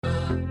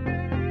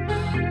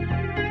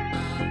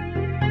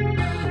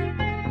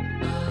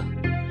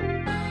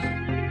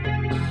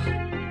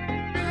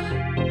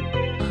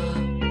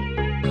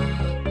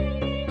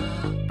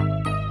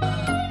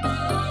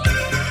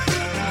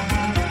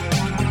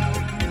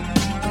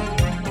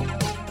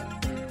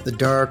The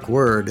Dark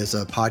Word is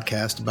a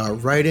podcast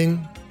about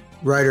writing,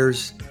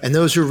 writers, and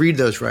those who read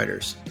those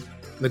writers.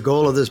 The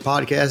goal of this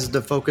podcast is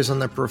to focus on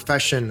the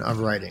profession of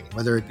writing,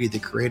 whether it be the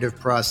creative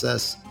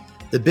process,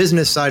 the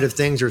business side of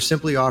things, or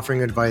simply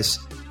offering advice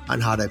on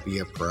how to be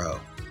a pro.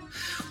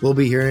 We'll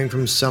be hearing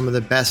from some of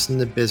the best in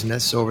the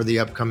business over the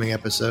upcoming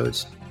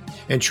episodes.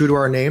 And true to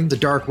our name, The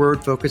Dark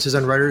Word focuses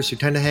on writers who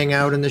tend to hang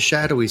out in the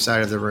shadowy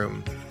side of the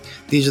room.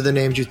 These are the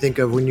names you think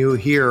of when you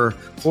hear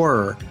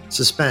horror,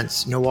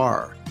 suspense,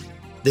 noir.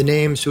 The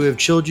names who have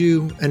chilled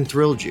you and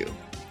thrilled you.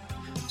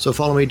 So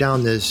follow me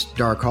down this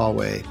dark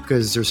hallway,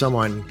 because there's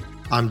someone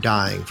I'm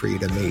dying for you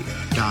to meet.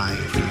 Dying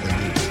for you to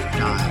meet.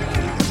 Dying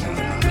for you to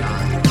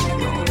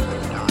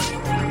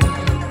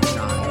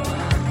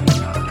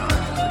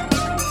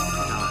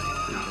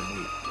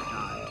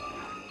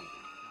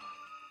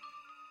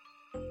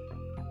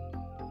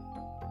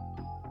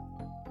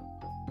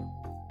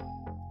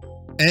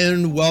meet.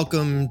 And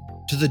welcome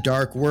to The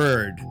Dark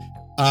Word.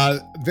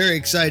 Very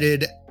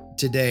excited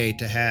today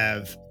to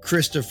have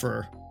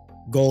Christopher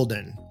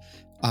Golden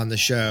on the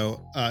show.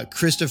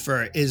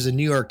 Christopher is a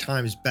New York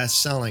Times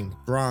best-selling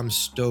Bram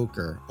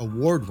Stoker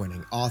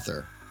award-winning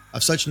author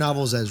of such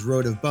novels as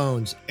Road of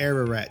Bones,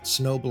 Ararat,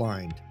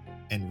 Snowblind,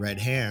 and Red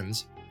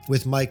Hands.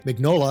 With Mike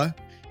Mignola,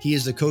 he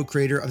is the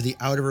co-creator of the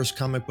Outerverse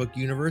comic book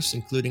universe,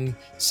 including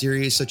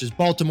series such as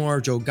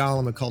Baltimore, Joe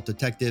Gollum, Occult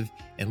Detective,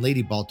 and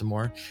Lady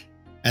Baltimore.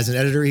 As an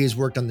editor, he has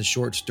worked on the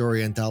short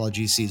story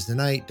anthology Seize the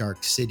Night,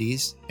 Dark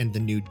Cities, and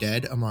The New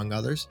Dead, among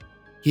others.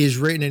 He has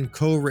written and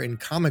co-written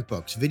comic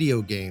books,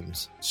 video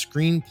games,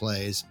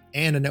 screenplays,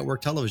 and a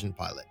network television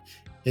pilot.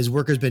 His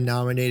work has been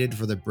nominated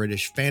for the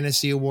British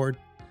Fantasy Award,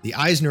 the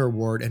Eisner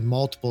Award, and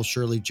multiple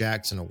Shirley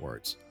Jackson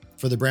Awards.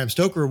 For the Bram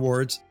Stoker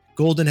Awards,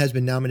 Golden has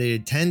been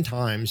nominated 10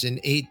 times in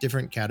 8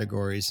 different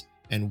categories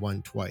and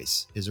won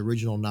twice. His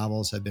original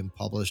novels have been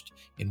published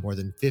in more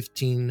than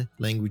 15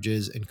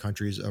 languages and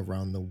countries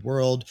around the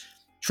world.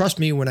 Trust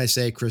me when I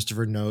say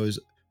Christopher knows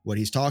what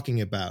he's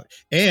talking about.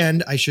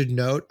 And I should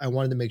note, I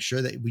wanted to make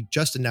sure that we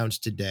just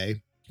announced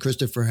today,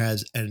 Christopher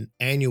has an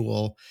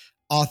annual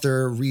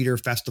author reader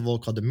festival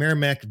called the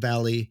Merrimack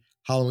Valley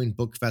Halloween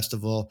Book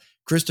Festival.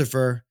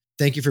 Christopher,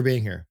 thank you for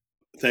being here.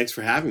 Thanks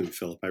for having me,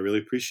 Philip. I really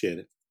appreciate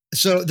it.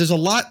 So there's a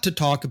lot to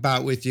talk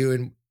about with you,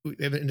 and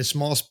in a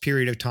small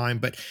period of time,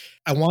 but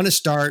I want to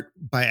start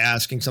by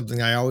asking something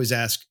I always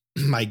ask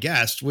my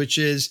guests, which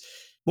is,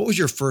 what was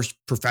your first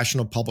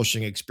professional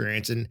publishing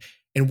experience? And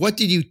what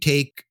did you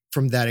take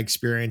from that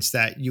experience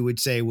that you would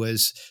say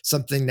was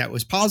something that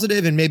was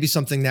positive and maybe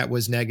something that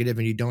was negative?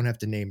 And you don't have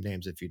to name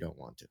names if you don't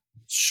want to.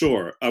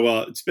 Sure.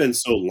 Well, it's been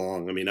so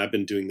long. I mean, I've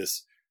been doing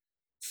this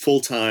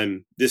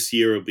full-time. This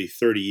year will be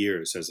 30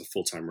 years as a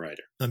full-time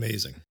writer.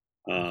 Amazing.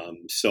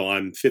 So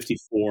I'm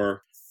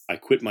 54. I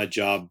quit my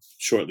job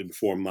shortly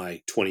before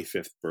my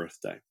 25th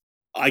birthday.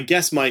 I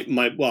guess my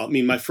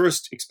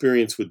first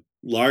experience with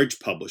large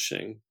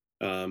publishing,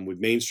 with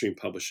mainstream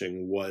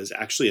publishing, was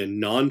actually a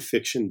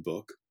nonfiction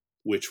book,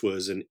 which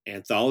was an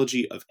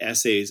anthology of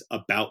essays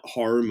about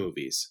horror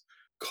movies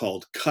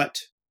called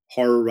Cut: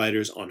 Horror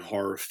Writers on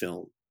Horror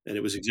Film. And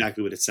it was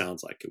exactly what it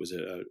sounds like. It was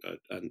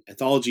an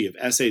anthology of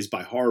essays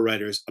by horror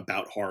writers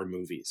about horror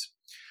movies.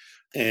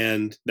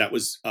 And that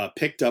was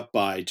picked up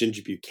by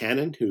Ginger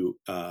Buchanan, who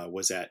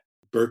was at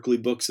Berkeley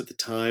Books at the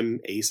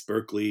time, Ace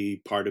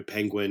Berkeley, part of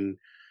Penguin.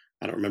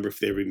 I don't remember if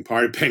they were even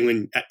part of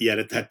Penguin yet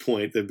at that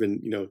point. They've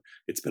been,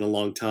 it's been a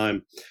long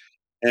time.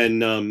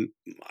 And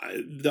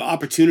the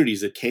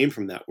opportunities that came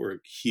from that were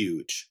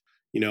huge.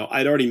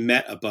 I'd already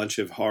met a bunch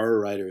of horror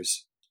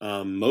writers,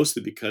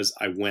 mostly because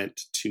I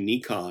went to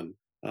Nikon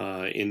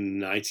in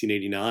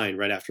 1989,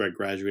 right after I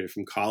graduated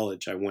from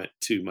college. I went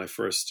to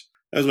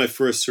that was my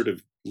first sort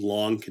of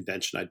long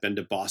convention. I'd been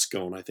to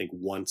Boscone, I think,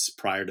 once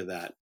prior to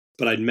that.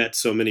 But I'd met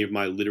so many of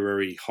my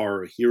literary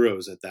horror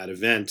heroes at that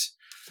event.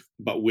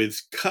 But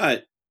with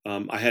Cut,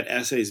 I had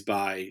essays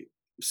by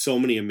so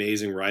many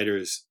amazing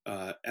writers.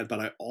 But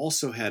I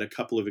also had a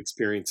couple of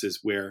experiences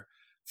where,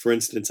 for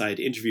instance, I had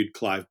interviewed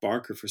Clive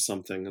Barker for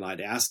something, and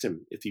I'd asked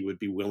him if he would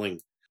be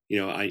willing.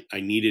 I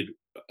needed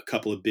a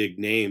couple of big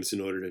names in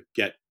order to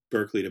get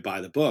Berkeley to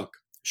buy the book.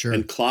 Sure.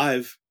 And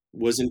Clive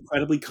was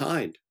incredibly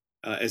kind,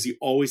 as he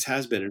always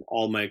has been in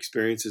all my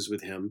experiences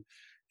with him.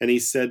 And he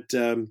said,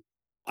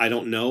 I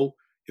don't know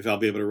if I'll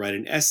be able to write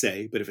an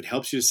essay, but if it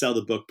helps you to sell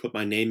the book, put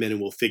my name in and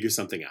we'll figure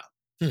something out.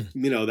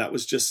 That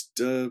was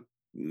just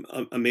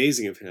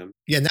amazing of him.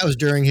 Yeah. And that was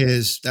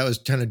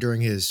kind of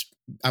during his,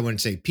 I wouldn't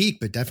say peak,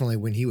 but definitely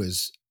when he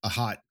was a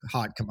hot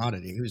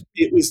commodity.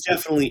 It was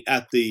definitely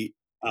at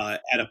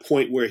a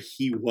point where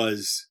he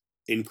was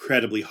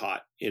incredibly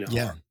hot in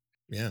horror.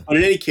 Yeah. But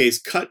in any case,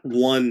 Cut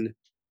won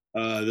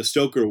the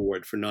Stoker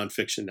Award for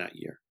nonfiction that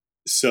year.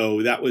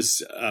 So that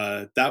was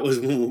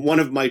one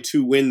of my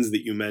 2 wins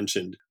that you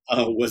mentioned,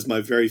 was my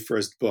very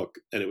first book,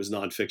 and it was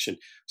nonfiction.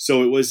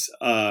 So it was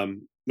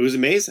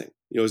amazing.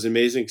 It was an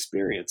amazing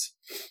experience,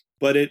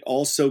 but it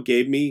also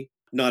gave me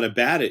not a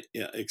bad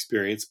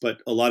experience, but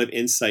a lot of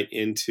insight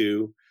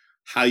into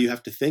how you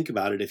have to think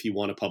about it if you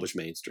want to publish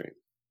mainstream.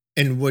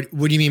 And what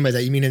do you mean by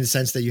that? You mean in the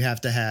sense that you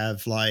have to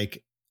have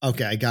like,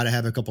 okay, I got to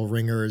have a couple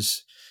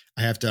ringers.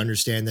 I have to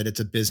understand that it's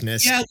a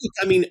business. Yeah, look,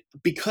 I mean,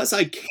 because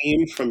I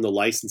came from the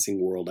licensing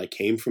world, I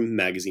came from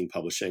magazine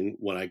publishing.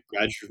 When I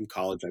graduated from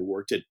college, I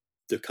worked at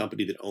the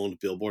company that owned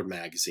Billboard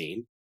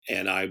magazine,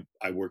 and I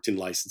worked in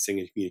licensing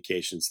and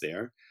communications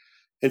there.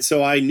 And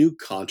so I knew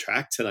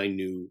contracts, and I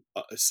knew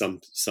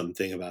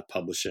something about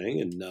publishing,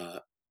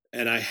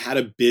 and I had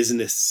a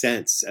business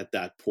sense at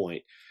that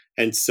point.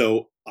 And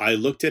so I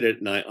looked at it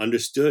and I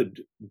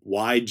understood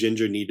why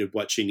Ginger needed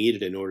what she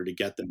needed in order to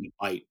get them to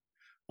bite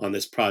on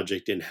this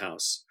project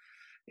in-house.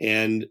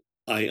 And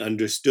I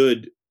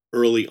understood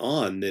early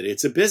on that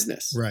it's a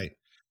business. Right.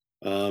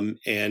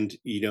 And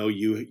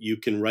you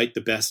can write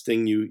the best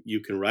thing you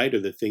can write,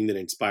 or the thing that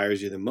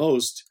inspires you the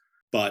most,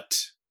 but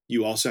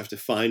you also have to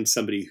find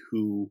somebody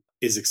who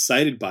is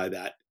excited by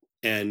that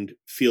and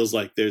feels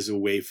like there's a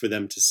way for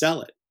them to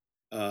sell it.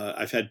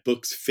 I've had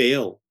books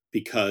fail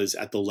because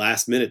at the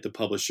last minute, the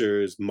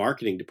publisher's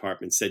marketing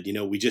department said,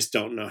 we just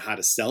don't know how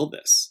to sell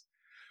this.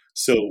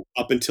 So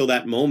up until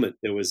that moment,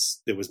 there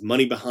was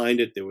money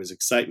behind it. There was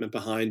excitement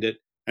behind it.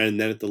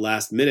 And then at the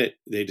last minute,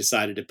 they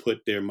decided to put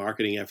their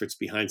marketing efforts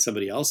behind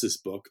somebody else's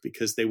book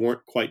because they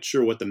weren't quite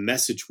sure what the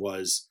message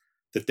was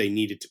that they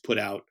needed to put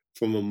out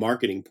from a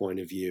marketing point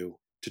of view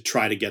to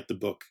try to get the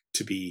book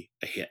to be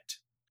a hit.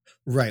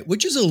 Right.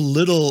 Which is a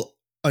little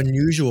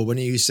unusual when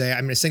you say,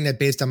 I'm saying that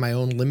based on my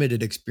own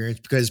limited experience,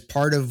 because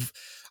part of,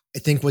 I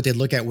think what they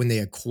look at when they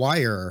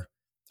acquire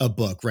a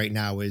book right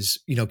now is,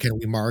 can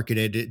we market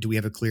it? Do we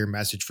have a clear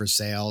message for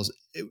sales?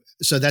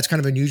 So that's kind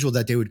of unusual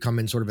that they would come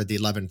in sort of at the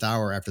 11th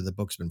hour after the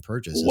book's been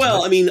purchased.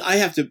 Well, I mean, I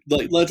have to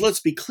let's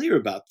be clear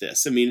about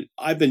this. I mean,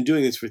 I've been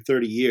doing this for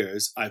 30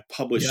 years. I've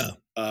published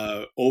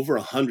over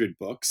 100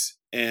 books,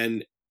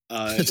 and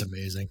that's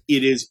amazing.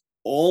 It is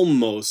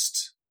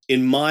almost,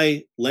 in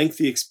my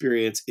lengthy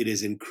experience, it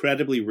is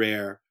incredibly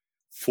rare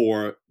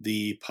for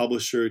the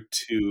publisher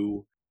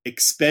to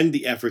expend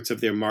the efforts of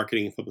their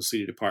marketing and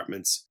publicity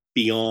departments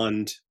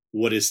beyond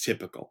what is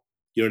typical.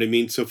 You know what I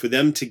mean? So for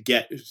them to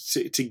get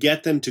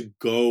them to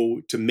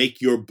go to make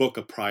your book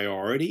a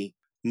priority,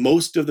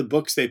 most of the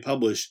books they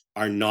publish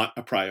are not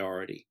a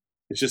priority.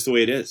 It's just the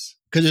way it is.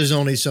 Because there's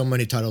only so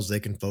many titles they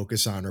can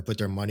focus on or put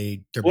their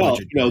money, their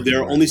budget.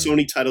 There are only so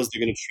many titles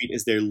they're going to treat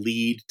as their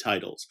lead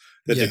titles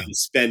that they can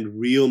spend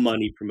real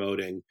money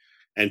promoting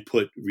and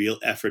put real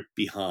effort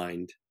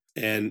behind.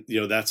 And,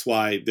 that's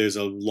why there's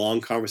a long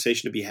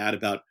conversation to be had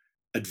about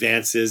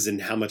advances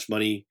and how much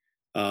money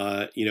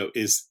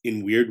is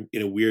in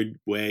a weird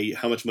way,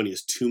 how much money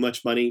is too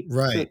much money.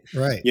 Right.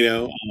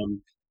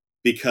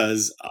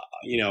 Because,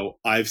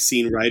 I've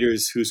seen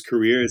writers whose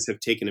careers have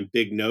taken a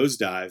big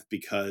nosedive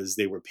because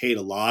they were paid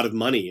a lot of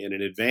money in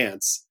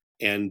advance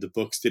and the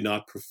books did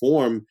not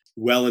perform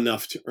well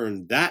enough to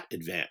earn that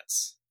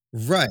advance.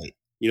 Right.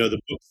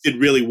 The books did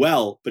really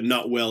well, but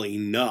not well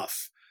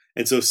enough.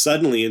 And so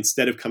suddenly,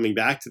 instead of coming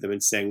back to them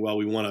and saying, well,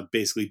 we want to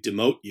basically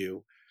demote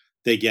you,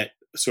 they get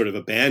sort of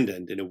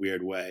abandoned in a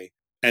weird way.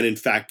 And in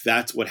fact,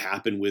 that's what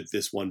happened with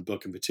this one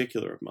book in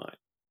particular of mine.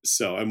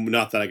 So I'm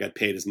not that I got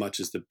paid as much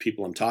as the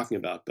people I'm talking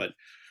about, but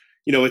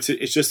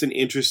it's just an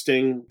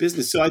interesting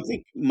business. So I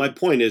think my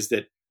point is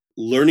that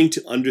learning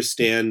to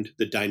understand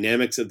the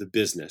dynamics of the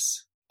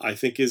business, I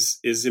think is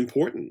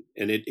important,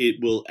 and it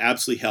will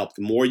absolutely help.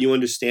 The more you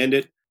understand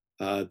it,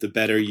 the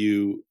better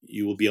you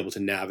will be able to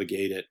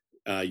navigate it,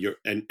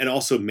 and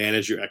also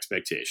manage your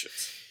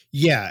expectations.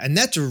 Yeah, and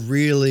that's a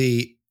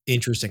really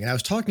interesting. And I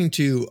was talking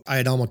to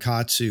Ayadama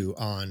Katsu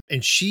on,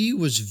 and she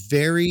was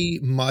very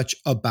much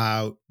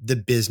about the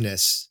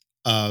business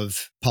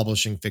of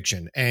publishing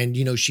fiction. And,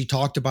 she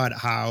talked about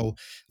how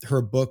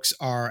her books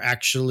are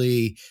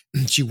actually,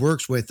 she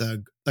works with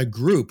a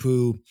group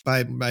who,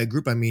 by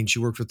group, I mean, she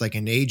works with like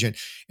an agent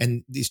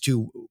and these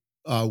two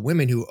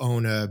women who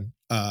own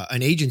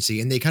an agency,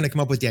 and they kind of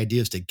come up with the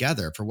ideas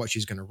together for what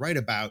she's going to write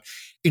about,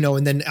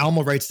 and then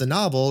Alma writes the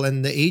novel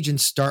and the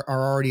agents are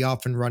already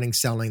off and running,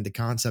 selling the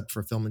concept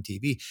for film and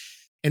TV.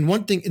 And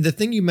the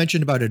thing you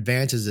mentioned about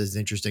advances is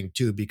interesting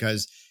too,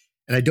 because,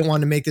 and I don't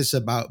want to make this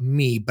about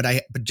me, but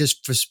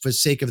just for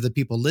sake of the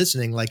people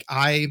listening, like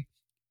I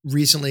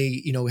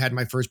recently, had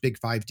my first Big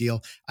 5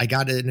 deal. I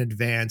got it in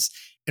advance.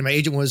 And my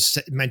agent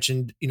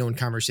mentioned, in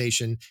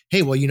conversation,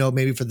 hey, well,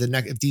 maybe for the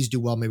next, if these do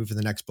well, maybe for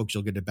the next books,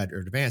 you'll get a better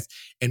advance.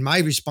 And my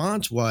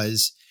response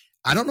was,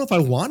 I don't know if I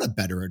want a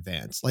better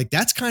advance. Like,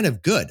 that's kind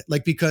of good.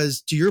 Like,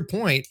 because to your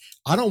point,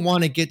 I don't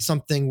want to get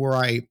something where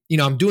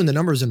I'm doing the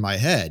numbers in my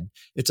head.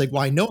 It's like,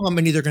 well, I know how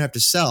many they're going to have to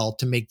sell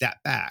to make that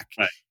back.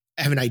 Right.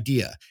 I have an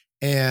idea.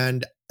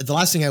 And the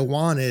last thing I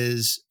want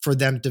is for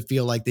them to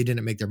feel like they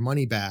didn't make their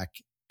money back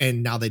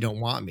and now they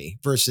don't want me,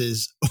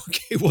 versus,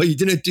 okay, well, it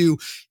didn't do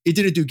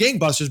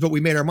gangbusters, but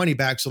we made our money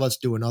back. So let's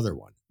do another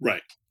one.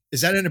 Right.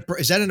 Is that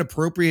an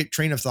appropriate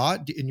train of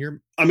thought in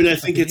your? I mean, I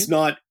think it's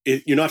not,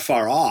 you're not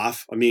far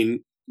off. I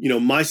mean,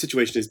 my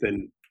situation has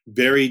been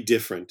very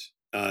different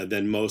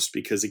than most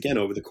because, again,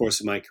 over the course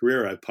of my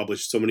career, I've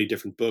published so many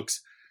different books.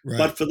 Right.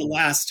 But for the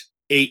last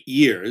 8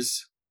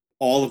 years,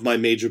 all of my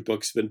major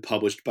books have been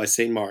published by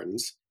St.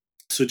 Martin's.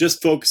 So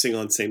just focusing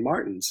on St.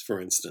 Martin's, for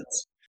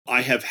instance,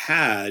 I have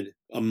had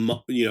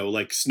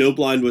like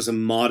Snowblind was a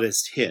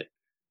modest hit.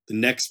 The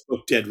next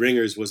book, Dead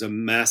Ringers, was a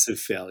massive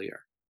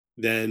failure.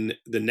 Then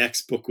the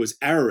next book was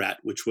Ararat,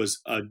 which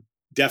was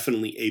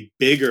definitely a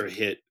bigger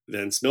hit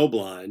than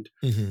Snowblind,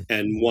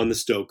 and won the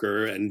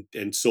Stoker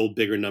and sold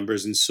bigger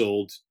numbers and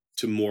sold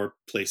to more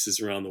places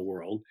around the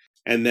world.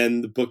 And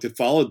then the book that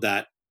followed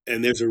that,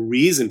 and there's a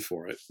reason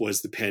for it,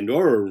 was The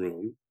Pandora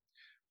Room,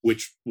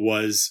 which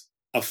was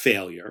a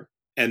failure.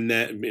 And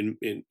then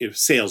in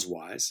sales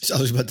wise,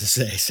 I was about to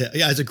say,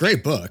 yeah, it's a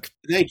great book.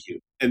 Thank you.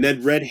 And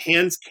then Red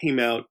Hands came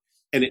out,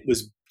 and it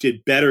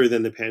did better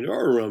than The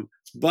Pandora Room,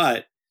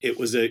 but it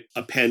was a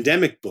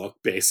pandemic book,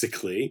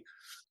 basically,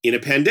 in a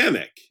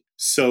pandemic.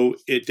 So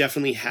it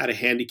definitely had a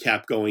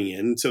handicap going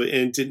in. And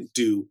it didn't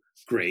do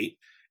great.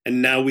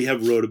 And now we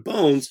have Road of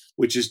Bones,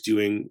 which is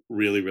doing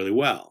really, really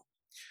well.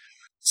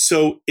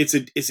 So it's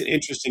an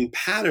interesting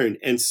pattern.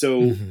 And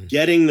so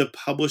getting the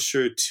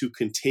publisher to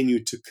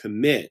continue to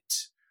commit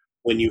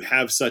when you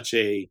have such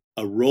a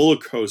roller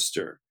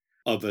coaster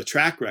of a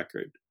track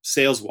record,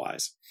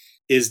 sales-wise,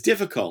 is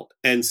difficult.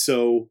 And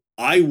so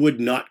I would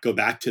not go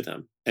back to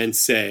them and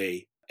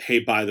say, hey,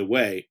 by the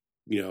way,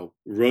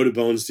 Road of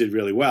Bones did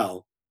really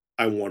well.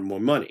 I want more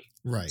money.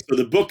 Right. So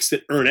the books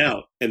that earn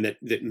out and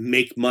that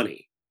make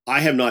money, I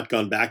have not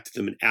gone back to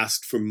them and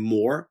asked for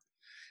more.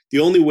 The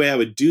only way I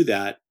would do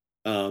that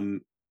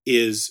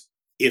is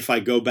if I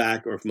go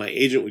back, or if my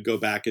agent would go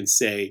back and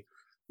say,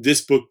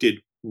 this book did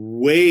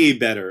way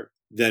better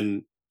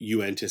than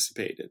you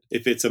anticipated.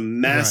 If it's a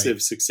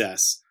massive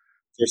success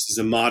versus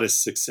a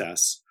modest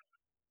success,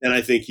 then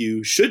I think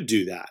you should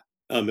do that.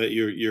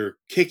 You're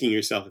kicking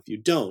yourself if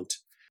you don't.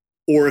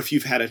 Or if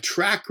you've had a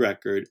track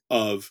record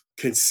of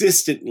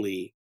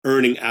consistently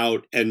earning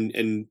out and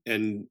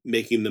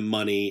making the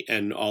money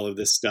and all of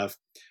this stuff.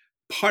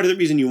 Part of the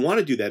reason you want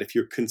to do that, if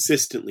you're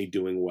consistently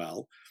doing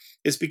well,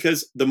 is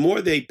because the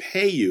more they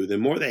pay you, the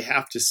more they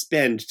have to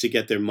spend to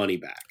get their money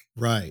back.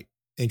 Right.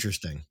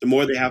 Interesting. The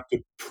more they have to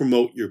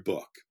promote your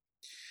book.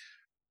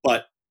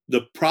 But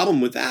the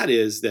problem with that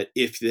is that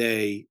if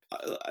they,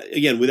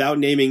 again, without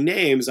naming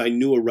names, I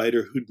knew a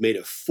writer who'd made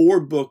a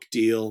 4-book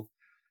deal,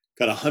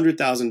 got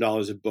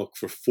 $100,000 a book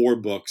for 4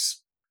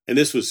 books. And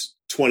this was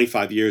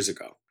 25 years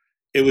ago.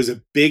 It was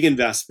a big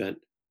investment.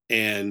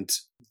 And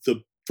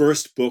the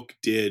first book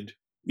did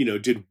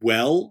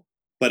well,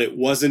 but it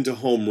wasn't a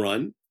home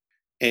run.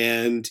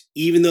 And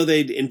even though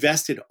they'd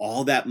invested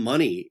all that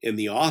money in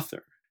the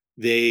author,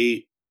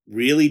 they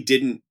really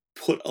didn't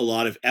put a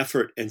lot of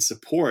effort and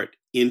support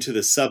into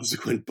the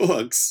subsequent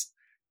books.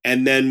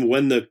 And then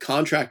when the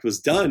contract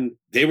was done,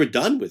 they were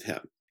done with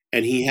him.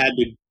 And he had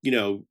to,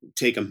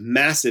 take a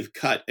massive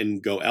cut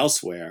and go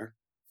elsewhere,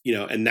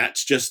 and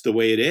that's just the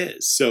way it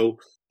is. So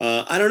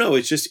I don't know.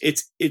 It's just,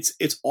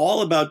 it's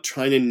all about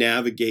trying to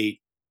navigate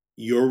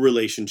your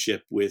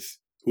relationship with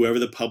whoever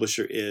the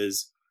publisher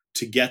is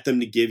to get them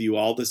to give you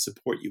all the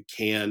support you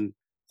can.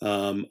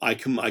 I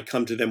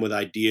come to them with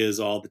ideas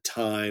all the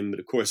time, but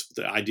of course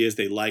the ideas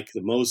they like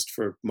the most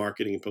for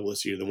marketing and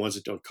publicity are the ones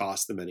that don't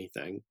cost them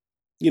anything.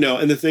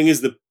 And the thing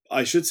is,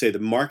 I should say the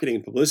marketing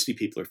and publicity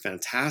people are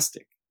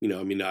fantastic.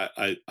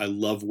 I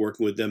love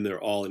working with them.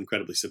 They're all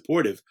incredibly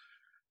supportive,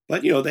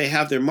 but they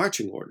have their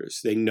marching orders.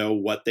 They know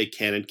what they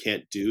can and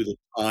can't do, the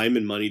time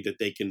and money that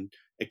they can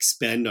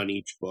expend on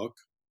each book,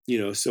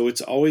 so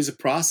it's always a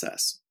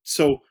process.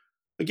 So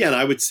again,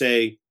 I would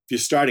say if you're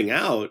starting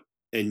out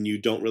and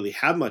you don't really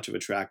have much of a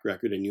track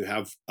record and you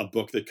have a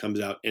book that comes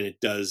out and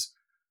it does,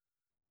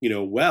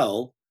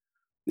 well,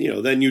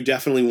 then you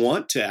definitely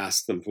want to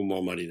ask them for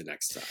more money the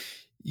next time.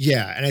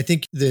 Yeah. And I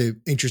think the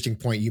interesting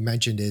point you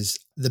mentioned is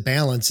the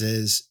balance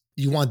is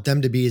you want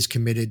them to be as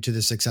committed to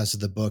the success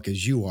of the book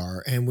as you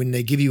are. And when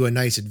they give you a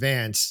nice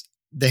advance,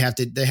 they have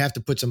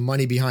to put some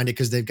money behind it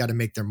because they've got to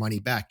make their money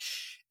back.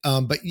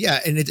 But yeah,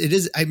 and it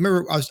is, I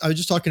remember I was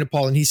just talking to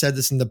Paul and he said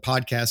this in the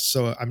podcast,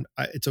 so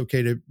it's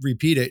okay to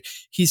repeat it.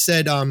 He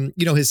said,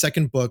 his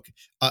second book,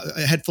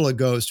 A Head Full of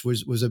Ghosts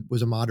was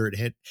a moderate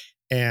hit,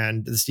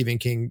 and the Stephen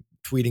King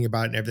tweeting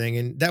about it and everything.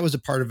 And that was a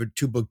part of a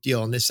 2-book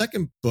deal. And the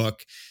second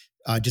book,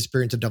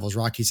 Disappearance of Devil's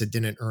Rock, he said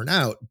didn't earn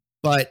out,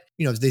 but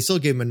they still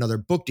gave him another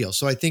book deal.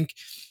 So I think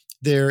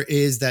there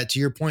is that, to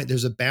your point,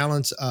 there's a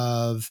balance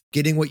of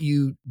getting what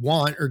you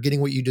want or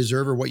getting what you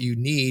deserve or what you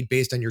need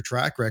based on your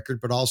track record,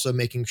 but also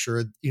making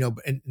sure,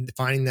 and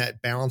finding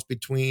that balance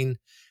between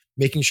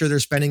making sure they're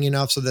spending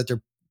enough so that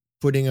they're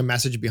putting a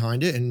message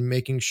behind it and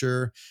making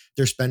sure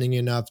they're spending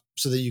enough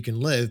so that you can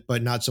live,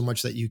 but not so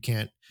much that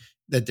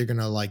that they're going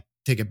to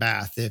take a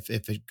bath if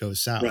it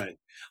goes south. Right.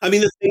 I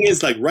mean, the thing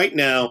is, right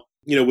now,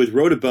 with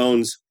Road of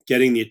Bones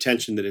getting the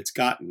attention that it's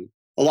gotten,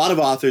 a lot of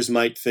authors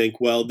might think,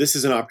 well, this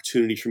is an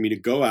opportunity for me to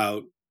go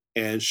out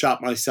and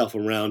shop myself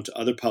around to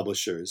other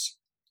publishers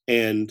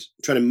and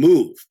try to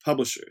move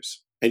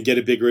publishers and get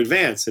a bigger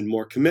advance and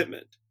more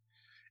commitment.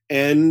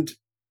 And,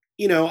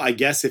 I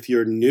guess if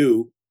you're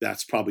new,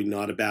 that's probably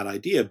not a bad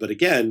idea. But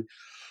again,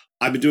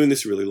 I've been doing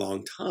this a really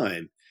long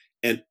time.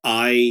 And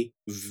I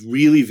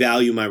really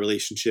value my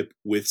relationship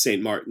with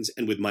St. Martin's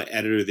and with my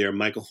editor there,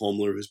 Michael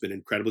Homler, who's been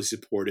incredibly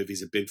supportive.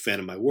 He's a big fan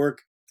of my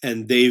work,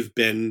 and they've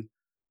been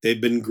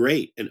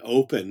great and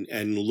open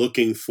and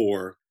looking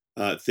for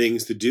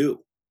things to do,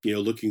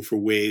 looking for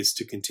ways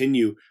to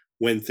continue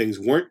when things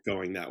weren't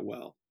going that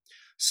well.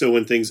 So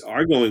when things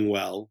are going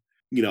well,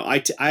 I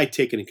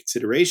take into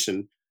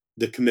consideration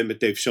the commitment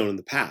they've shown in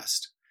the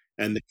past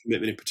and the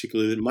commitment in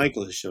particular that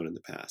Michael has shown in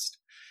the past.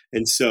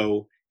 And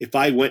so if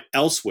I went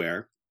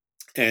elsewhere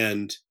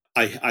and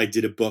I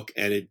did a book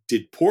and it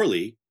did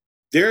poorly,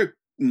 they're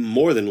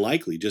more than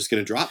likely just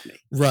going to drop me.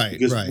 Right.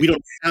 Because right. we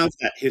don't have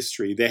that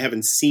history. They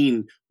haven't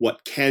seen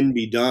what can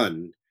be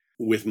done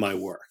with my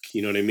work.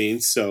 You know what I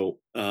mean? So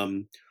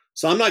I'm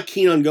not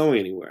keen on going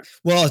anywhere.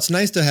 Well, it's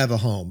nice to have a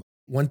home.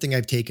 One thing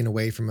I've taken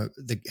away from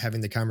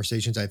having the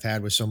conversations I've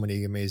had with so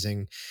many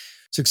amazing,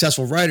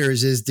 successful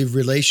writers is the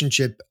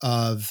relationship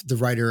of the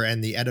writer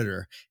and the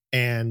editor.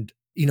 And,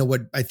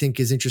 what I think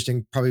is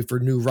interesting probably for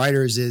new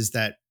writers is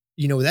that,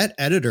 that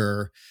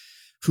editor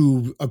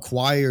who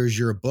acquires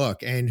your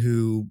book and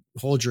who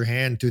holds your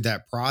hand through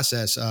that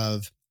process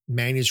of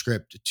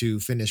manuscript to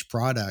finished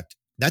product,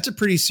 that's a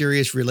pretty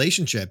serious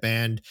relationship.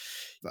 And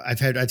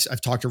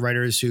I've talked to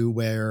writers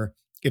where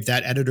if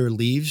that editor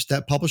leaves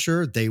that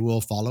publisher, they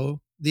will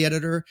follow the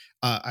editor.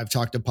 I've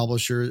talked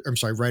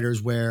to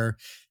writers where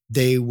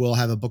they will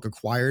have a book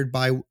acquired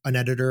by an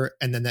editor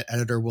and then that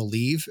editor will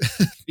leave,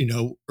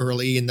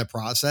 early in the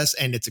process.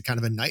 And it's a kind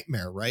of a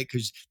nightmare, right?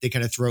 Because they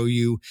kind of throw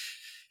you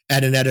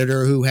at an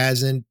editor who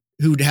hasn't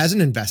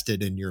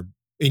invested in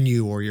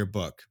you or your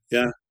book.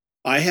 Yeah.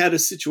 I had a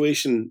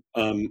situation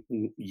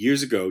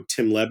years ago.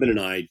 Tim Lebon and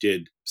I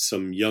did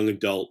some young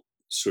adult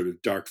sort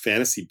of dark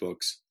fantasy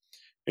books,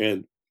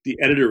 and the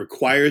editor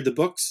acquired the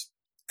books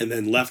and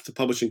then left the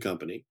publishing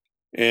company.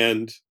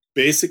 And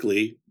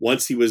basically,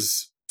 once he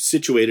was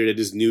situated at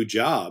his new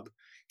job,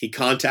 he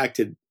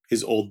contacted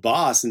his old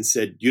boss and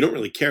said, "You don't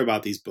really care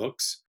about these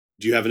books.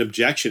 Do you have an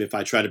objection if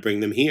I try to bring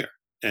them here?"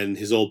 And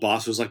his old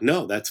boss was like,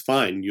 "No, that's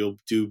fine. You'll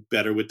do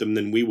better with them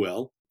than we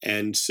will."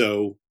 And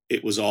so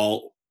it was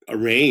all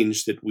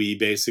arranged that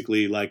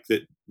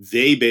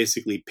they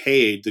basically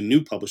paid the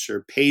new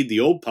publisher, paid the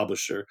old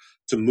publisher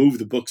to move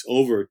the books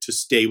over to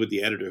stay with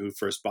the editor who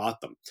first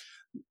bought them.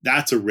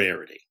 That's a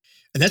rarity.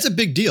 And that's a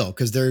big deal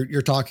because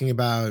you're talking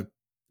about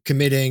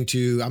committing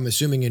to, I'm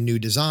assuming, a new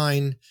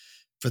design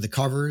for the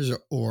covers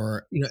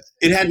or.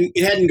 It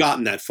hadn't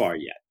gotten that far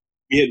yet.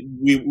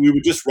 We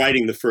were just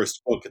writing the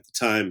first book at the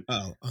time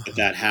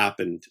that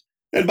happened.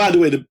 And by the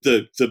way,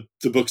 the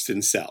books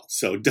didn't sell,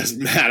 so it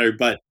doesn't matter.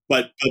 But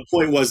the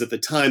point was, at the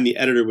time, the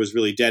editor was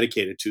really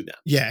dedicated to them.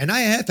 Yeah, and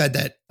I have had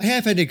that. I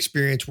have had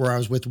experience where I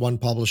was with one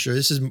publisher.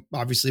 This is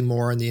obviously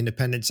more on the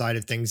independent side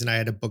of things, and I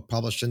had a book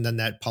published, and then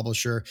that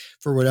publisher,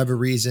 for whatever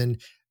reason,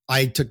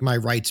 I took my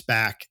rights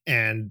back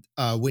and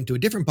went to a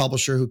different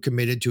publisher who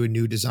committed to a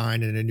new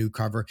design and a new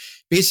cover,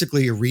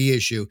 basically a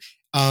reissue.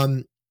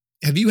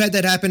 Have you had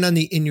that happen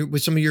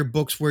with some of your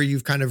books where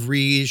you've kind of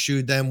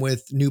reissued them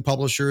with new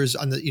publishers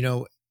on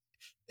the,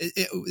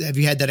 have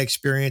you had that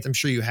experience? I'm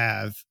sure you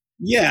have.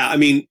 Yeah, I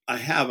mean, I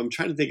have. I'm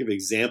trying to think of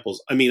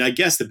examples. I mean, I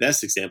guess the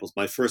best example is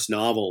my first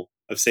novel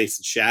of Saints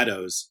and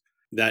Shadows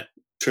that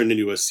turned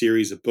into a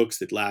series of books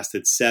that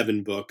lasted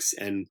 7 books.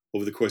 And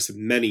over the course of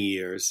many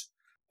years,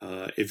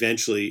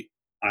 eventually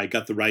I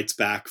got the rights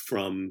back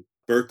from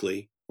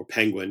Berkeley or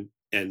Penguin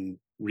and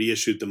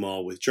reissued them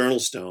all with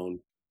Journalstone,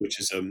 which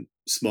is a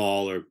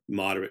small or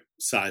moderate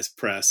sized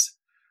press,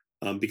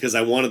 because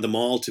I wanted them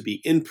all to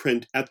be in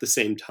print at the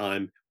same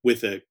time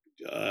with a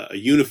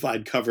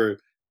unified cover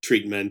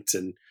treatment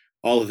and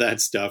all of that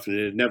stuff. And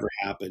it had never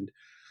happened.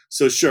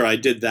 So sure, I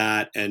did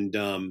that. And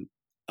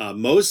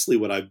mostly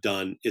what I've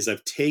done is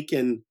I've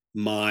taken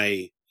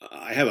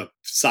I have a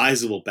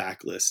sizable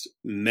backlist.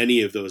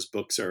 Many of those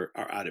books are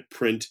out of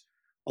print.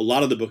 A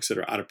lot of the books that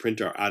are out of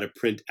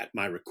print at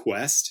my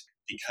request,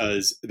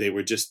 because they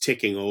were just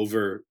ticking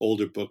over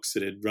older books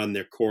that had run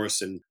their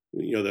course and,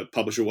 the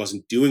publisher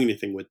wasn't doing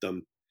anything with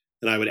them.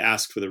 And I would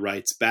ask for the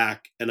rights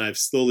back. And I've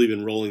slowly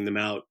been rolling them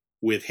out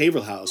with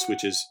Haverhill House,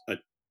 which is a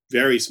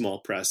very small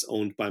press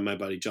owned by my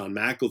buddy John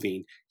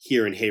McElveen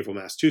here in Haverhill,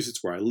 Massachusetts,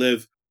 where I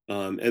live.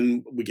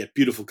 And we get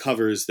beautiful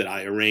covers that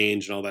I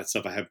arrange and all that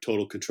stuff. I have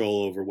total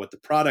control over what the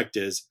product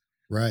is.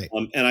 Right.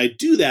 And I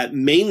do that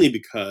mainly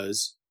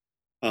because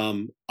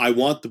I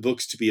want the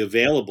books to be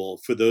available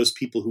for those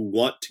people who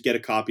want to get a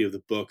copy of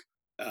the book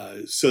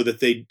so that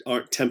they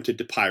aren't tempted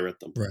to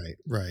pirate them. Right,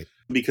 right.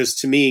 Because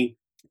to me,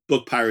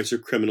 book pirates are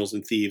criminals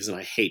and thieves, and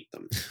I hate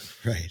them.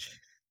 Right.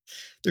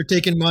 They're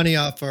taking money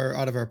out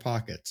of our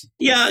pockets.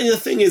 Yeah, and the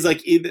thing is,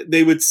 like,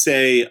 they would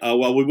say,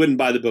 well, we wouldn't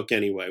buy the book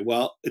anyway.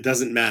 Well, it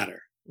doesn't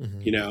matter.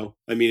 Mm-hmm.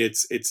 I mean,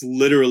 it's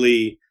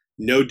literally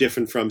no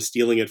different from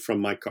stealing it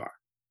from my car.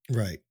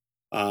 Right.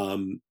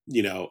 And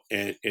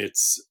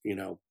it's,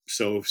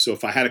 so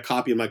if I had a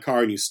copy in my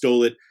car and you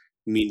stole it,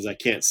 it means I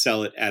can't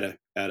sell it at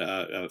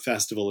a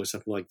festival or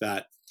something like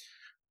that.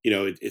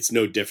 it's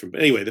no different.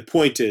 But anyway, the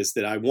point is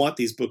that I want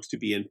these books to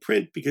be in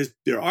print because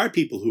there are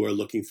people who are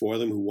looking for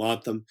them, who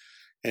want them,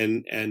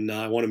 and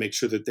I want to make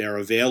sure that they're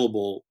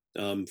available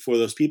for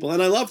those people,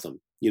 and I love them.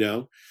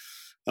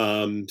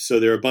 So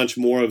there are a bunch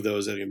more of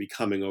those that are going to be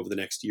coming over the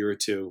next year or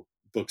two,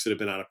 books that have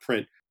been out of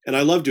print. And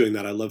I love doing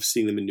that. I love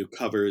seeing them in new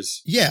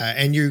covers. Yeah.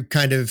 And you're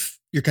kind of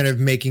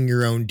making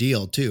your own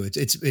deal too.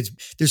 It's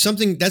there's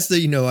something that's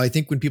I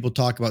think when people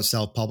talk about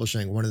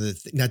self-publishing, one of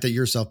the, not that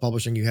you're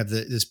self-publishing, you have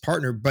this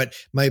partner, but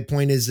my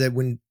point is that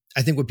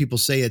I think what people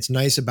say it's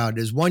nice about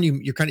it is one,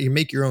 you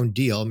make your own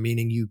deal,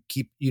 meaning you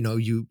keep,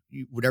 you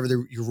whatever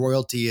your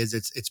royalty is,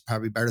 it's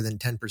probably better than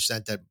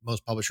 10% that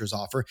most publishers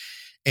offer.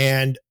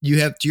 And you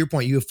have, to your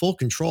point, you have full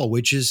control,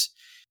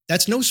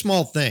 that's no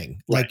small thing.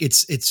 Right. Like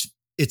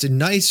it's a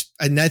nice,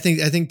 and I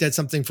think that's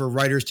something for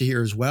writers to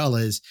hear as well,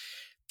 is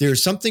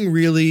there's something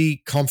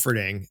really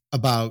comforting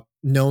about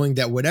knowing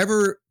that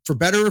whatever, for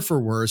better or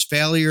for worse,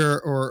 failure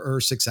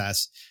or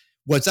success,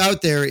 what's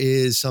out there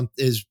is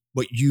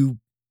what you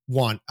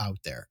want out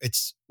there.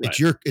 It's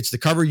the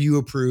cover you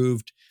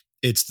approved.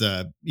 It's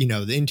the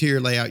interior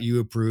layout you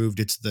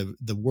approved. It's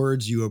the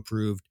words you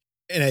approved.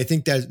 And I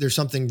think that there's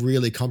something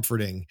really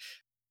comforting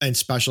and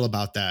special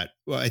about that.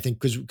 Well, I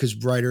think because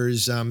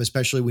writers,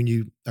 especially when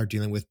you are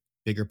dealing with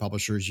bigger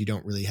publishers, you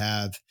don't really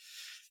have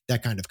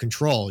that kind of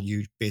control.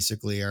 You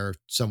basically are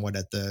somewhat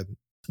at the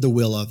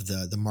will of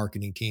the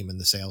marketing team and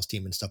the sales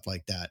team and stuff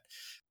like that.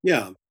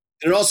 Yeah. And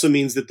it also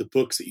means that the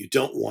books that you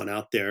don't want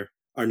out there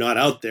are not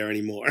out there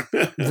anymore.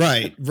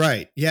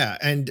 Right. Yeah.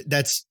 And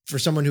that's for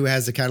someone who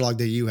has the catalog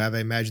that you have. I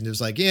imagine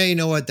there's like, yeah, you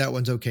know what? That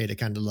one's okay to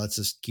kind of let's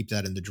just keep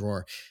that in the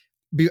drawer.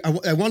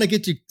 I want to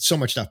get to so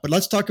much stuff, but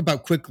let's talk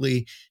about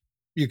quickly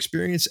your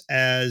experience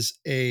as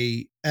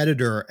an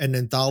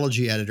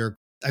anthology editor.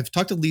 I've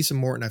talked to Lisa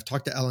Morton, I've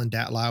talked to Ellen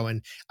Datlow,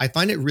 and I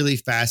find it really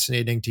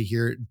fascinating to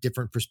hear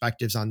different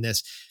perspectives on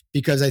this,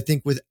 because I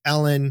think with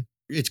Ellen,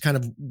 it's kind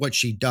of what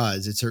she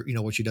does. It's her,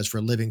 what she does for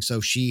a living.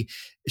 So she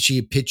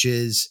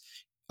pitches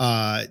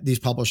these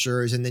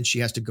publishers, and then she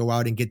has to go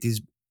out and get these,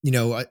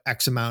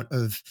 X amount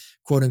of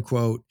quote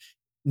unquote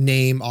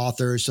name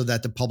authors so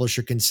that the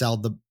publisher can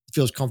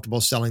feels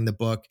comfortable selling the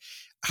book.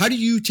 How do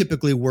you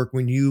typically work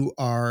when you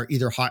are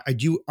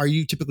are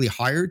you typically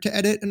hired to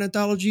edit an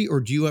anthology,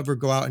 or do you ever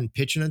go out and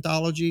pitch an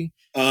anthology?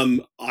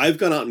 I've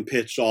gone out and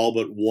pitched all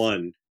but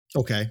one.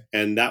 Okay.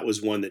 And that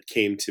was one that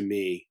came to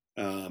me.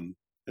 And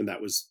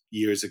that was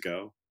years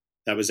ago.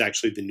 That was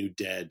actually The New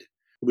Dead.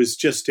 It was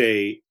just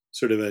a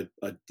sort of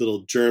a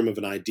little germ of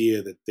an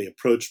idea that they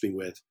approached me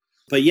with.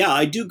 But yeah,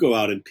 I do go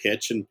out and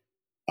pitch, and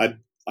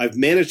I've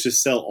managed to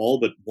sell all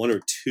but one or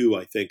two,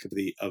 I think, of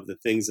the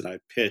things that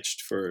I've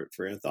pitched for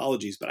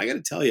anthologies. But I got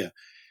to tell you,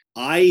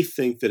 I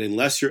think that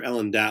unless you're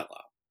Ellen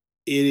Datlow,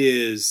 it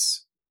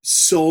is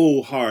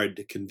so hard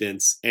to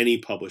convince any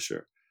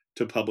publisher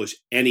to publish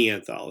any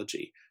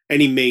anthology,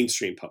 any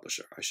mainstream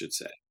publisher, I should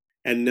say.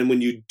 And then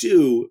when you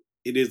do,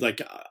 it is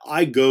like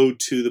I go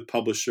to the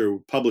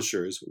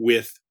publishers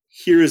with,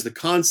 here is the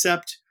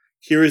concept,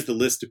 here is the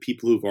list of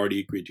people who've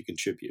already agreed to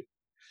contribute.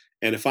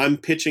 And if I'm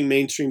pitching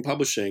mainstream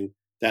publishing,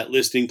 that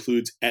list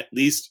includes at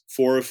least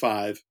 4 or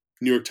 5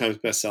 New York Times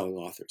bestselling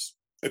authors,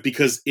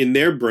 because in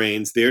their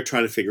brains, they're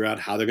trying to figure out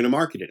how they're going to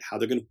market it, how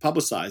they're going to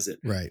publicize it,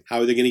 right? How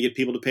are they going to get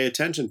people to pay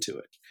attention to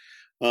it?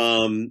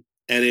 And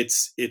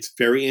it's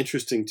very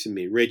interesting to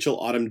me. Rachel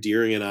Autumn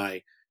Deering and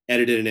I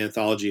edited an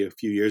anthology a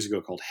few years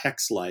ago called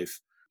Hex Life,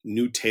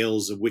 New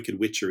Tales of Wicked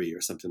Witchery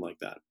or something like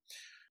that.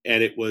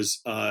 And it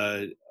was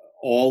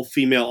all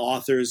female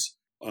authors,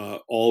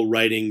 all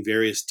writing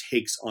various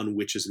takes on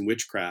witches and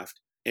witchcraft.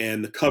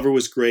 And the cover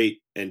was great,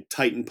 and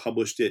Titan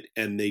published it,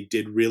 and they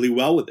did really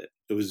well with it.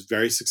 It was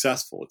very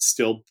successful. It's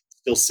still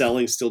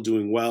selling, still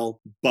doing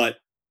well. But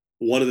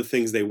one of the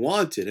things they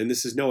wanted, and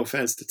this is no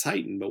offense to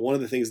Titan, but one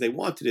of the things they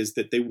wanted is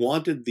that they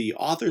wanted the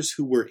authors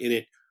who were in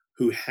it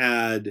who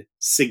had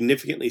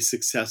significantly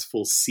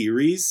successful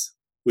series,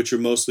 which are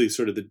mostly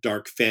sort of the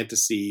dark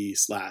fantasy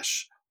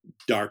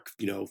 / dark,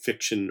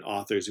 fiction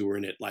authors who were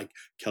in it, like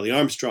Kelly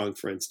Armstrong,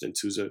 for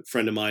instance, who's a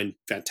friend of mine,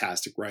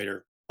 fantastic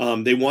writer.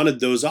 They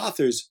wanted those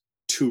authors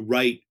to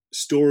write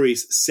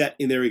stories set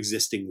in their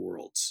existing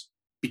worlds,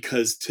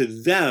 because to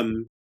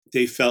them,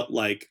 they felt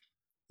like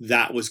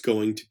that was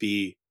going to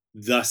be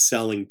the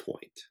selling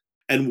point.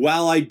 And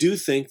while I do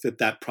think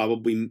that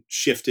probably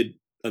shifted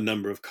a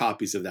number of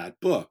copies of that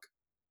book,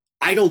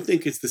 I don't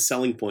think it's the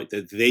selling point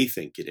that they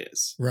think it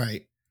is.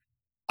 Right.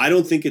 I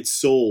don't think it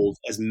sold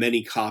as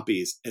many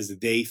copies as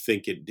they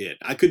think it did.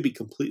 I could be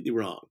completely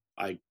wrong.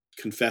 I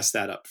confess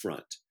that up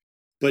front.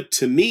 But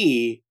to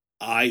me,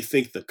 I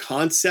think the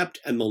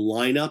concept and the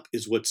lineup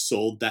is what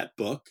sold that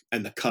book,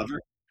 and the cover.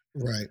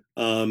 Right.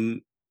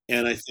 And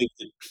I think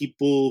that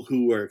people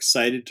who are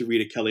excited to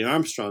read a Kelly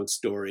Armstrong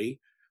story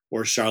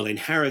or a Charlaine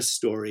Harris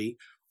story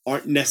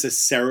aren't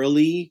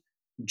necessarily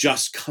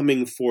just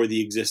coming for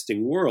the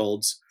existing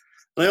worlds.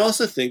 And I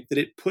also think that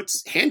it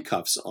puts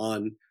handcuffs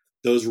on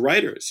those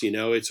writers.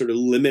 It sort of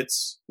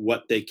limits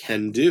what they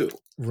can do.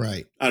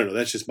 Right. I don't know.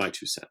 That's just my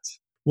 2 cents.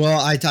 Well,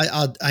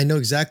 I know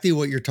exactly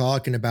what you're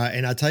talking about.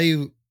 And I'll tell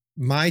you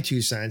my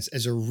 2 cents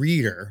as a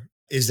reader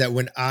is that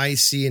when I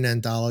see an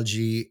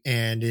anthology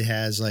and it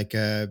has like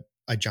a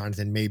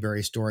Jonathan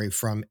Mayberry story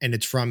and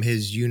it's from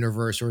his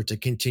universe, or it's a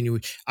continue.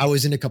 I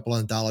was in a couple of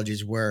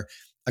anthologies where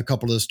a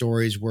couple of the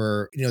stories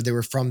were, they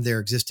were from their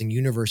existing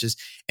universes.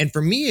 And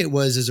for me, it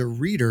was, as a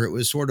reader, it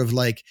was sort of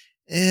like,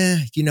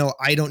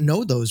 I don't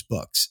know those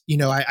books.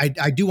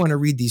 I do want to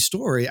read these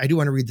story. I do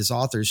want to read this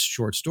author's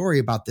short story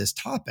about this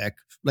topic,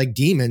 like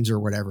demons or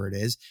whatever it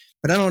is,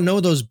 but I don't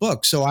know those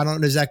books. So I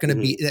don't, is that going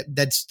to be,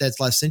 that's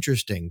less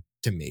interesting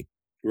to me.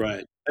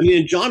 Right. I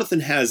mean, Jonathan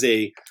has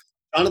an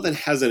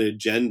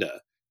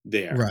agenda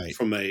there, right,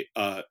 from a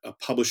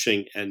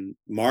publishing and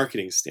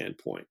marketing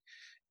standpoint,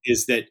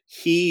 is that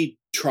he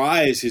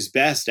tries his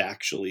best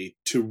actually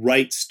to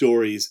write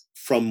stories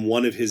from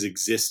one of his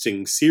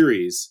existing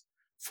series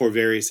for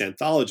various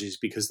anthologies,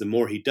 because the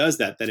more he does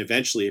that, then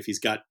eventually, if he's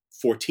got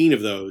 14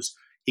 of those,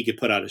 he could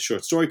put out a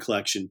short story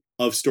collection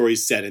of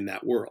stories set in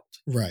that world.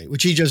 Right.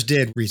 Which he just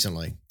did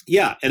recently.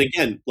 Yeah. And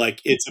again, like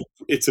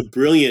it's a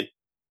brilliant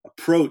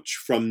approach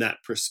from that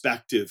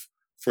perspective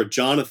for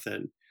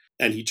Jonathan,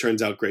 and he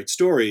turns out great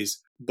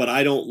stories. But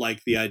I don't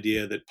like the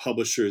idea that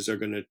publishers are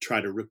going to try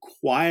to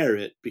require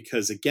it,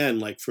 because again,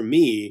 like for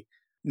me,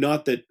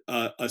 not that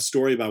a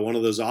story by one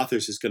of those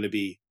authors is going to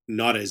be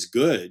not as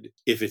good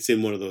if it's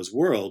in one of those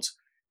worlds,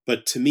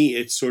 but to me,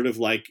 it's sort of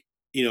like,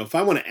 if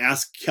I want to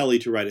ask Kelly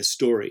to write a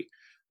story,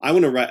 I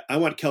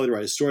want Kelly to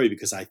write a story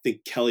because I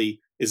think Kelly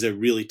is a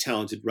really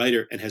talented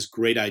writer and has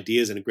great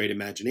ideas and a great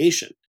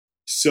imagination.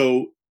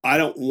 So I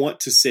don't want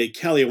to say,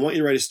 Kelly, I want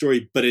you to write a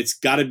story, but it's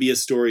got to be a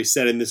story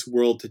set in this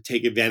world to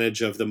take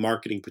advantage of the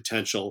marketing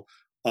potential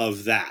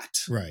of that.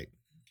 Right.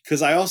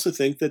 Because I also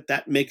think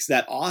that makes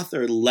that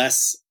author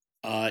less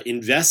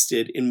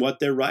invested in what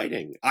they're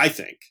writing, I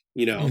think,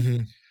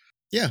 Mm-hmm.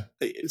 Yeah.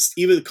 It's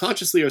either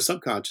consciously or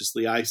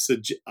subconsciously, I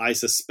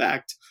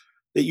suspect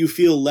that you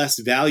feel less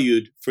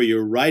valued for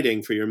your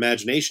writing, for your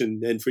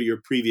imagination, than for your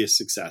previous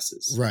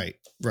successes. Right.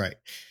 Right.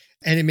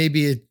 And it may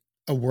be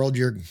a world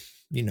you're,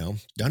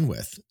 done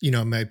with.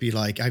 It might be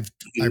like, I've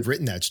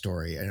written that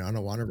story and I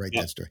don't want to write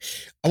that story.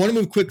 I want to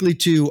move quickly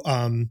to, I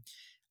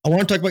want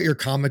to talk about your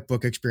comic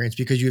book experience,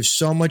 because you have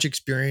so much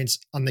experience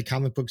on the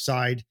comic book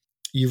side.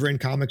 You've written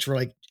comics for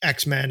like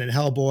X-Men and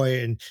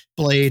Hellboy and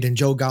Blade and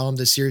Joe Gollum,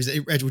 the series,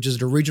 which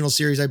is an original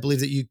series, I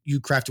believe, that you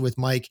crafted with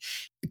Mike.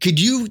 Could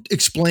you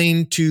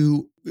explain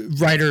to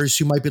writers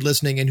who might be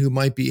listening and who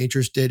might be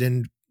interested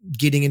in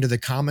getting into the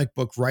comic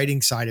book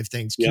writing side of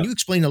things? Can you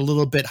explain a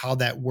little bit how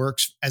that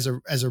works as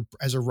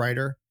a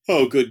writer?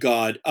 Oh, good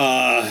God.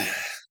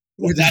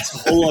 That's a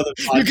whole other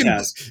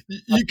podcast.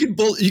 You can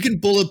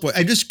bullet point.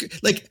 I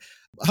just like,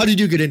 how did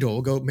you get into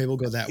it? Maybe we'll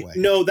go that way.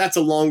 No, that's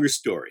a longer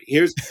story.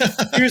 Here's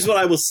what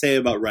I will say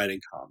about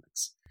writing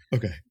comics.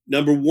 Okay.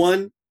 Number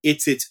one,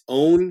 it's its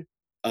own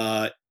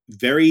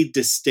very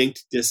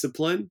distinct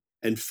discipline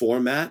and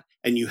format,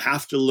 and you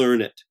have to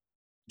learn it.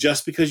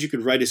 Just because you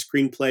could write a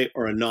screenplay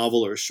or a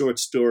novel or a short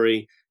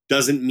story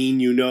doesn't mean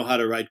you know how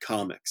to write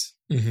comics.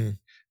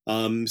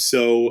 Mm-hmm.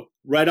 So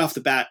right off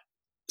the bat,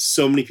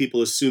 so many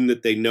people assume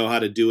that they know how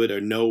to do it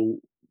or know,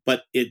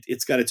 but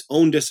it's got its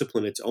own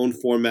discipline, its own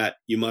format.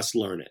 You must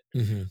learn it.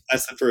 Mm-hmm.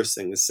 That's the first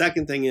thing. The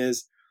second thing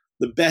is,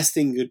 the best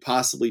thing you could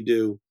possibly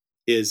do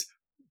is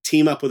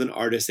team up with an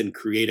artist and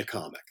create a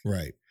comic.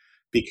 Right.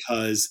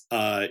 Because,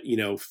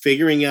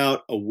 figuring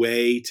out a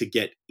way to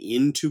get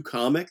into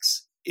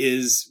comics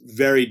is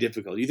very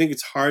difficult. You think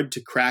it's hard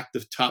to crack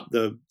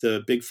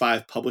the big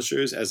five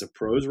publishers as a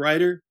prose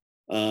writer?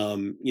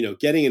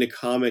 Getting into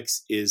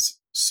comics is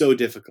so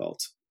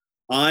difficult.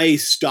 I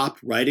stopped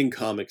writing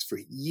comics for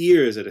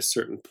years at a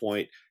certain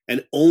point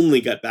and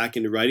only got back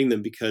into writing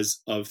them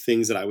because of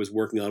things that I was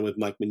working on with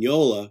Mike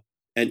Mignola.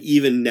 And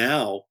even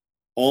now,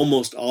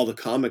 almost all the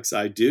comics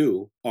I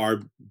do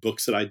are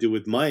books that I do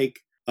with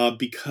Mike,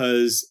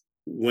 because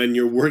when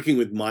you're working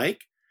with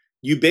Mike,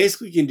 you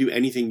basically can do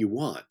anything you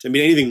want. I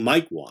mean, anything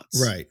Mike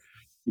wants. Right.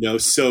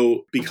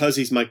 So because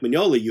he's Mike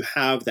Mignola, you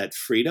have that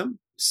freedom.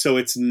 So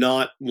it's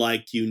not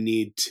like you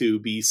need to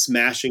be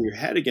smashing your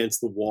head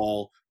against the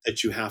wall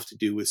that you have to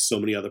do with so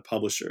many other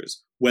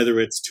publishers,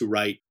 whether it's to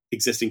write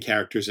existing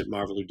characters at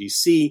Marvel or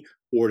DC,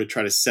 or to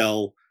try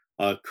to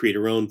create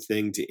your own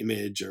thing to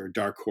Image or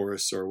Dark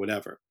Horse or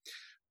whatever.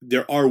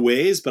 There are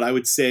ways, but I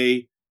would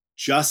say,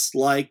 just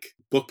like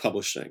book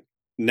publishing,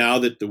 now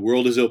that the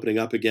world is opening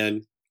up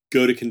again,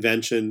 go to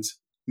conventions,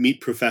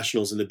 meet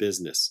professionals in the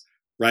business,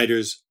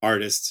 writers,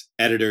 artists,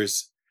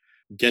 editors,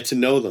 get to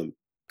know them,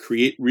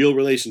 create real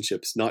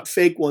relationships, not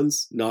fake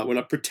ones. We're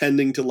not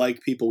pretending to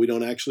like people we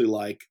don't actually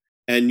like.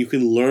 And you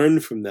can learn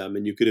from them,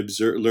 and you could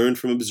learn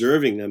from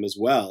observing them as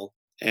well.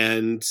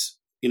 And,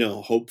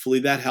 hopefully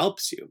that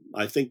helps you.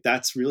 I think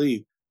that's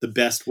really the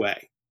best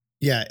way.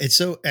 Yeah.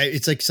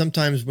 It's like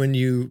sometimes when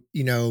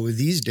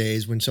these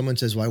days when someone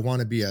says, well, I want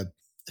to be a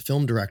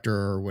film director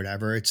or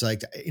whatever, it's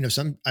like,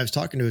 I was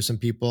talking to some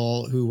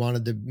people who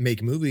wanted to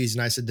make movies,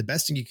 and I said, the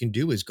best thing you can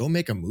do is go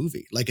make a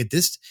movie. Like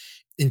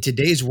in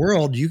today's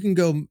world, you can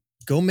go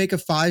go make a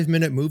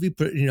 5-minute movie,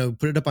 put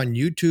it up on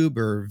YouTube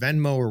or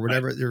Venmo or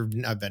whatever, or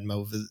not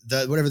Venmo,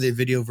 whatever the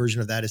video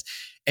version of that is.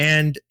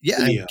 And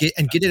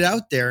get it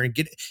out there and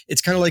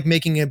it's kind of like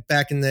making it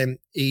back in the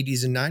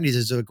 80s and 90s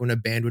is like when a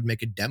band would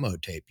make a demo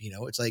tape,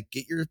 it's like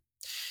get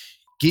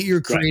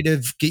your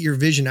creative, get your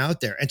vision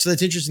out there. And so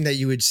that's interesting that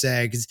you would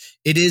say, because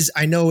it is,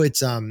 I know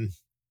it's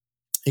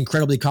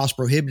incredibly cost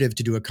prohibitive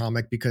to do a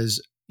comic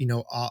because,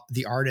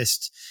 the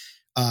artist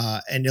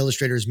and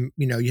illustrators,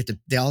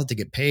 they all have to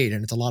get paid,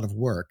 and it's a lot of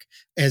work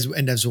as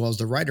well as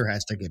the writer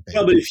has to get paid.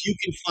 Well, but if you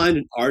can find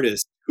an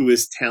artist who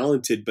is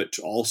talented, but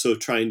also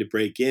trying to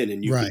break in,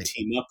 and you can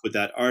team up with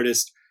that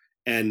artist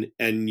and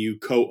you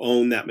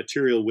co-own that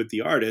material with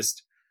the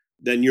artist,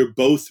 then you're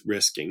both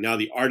risking. Now,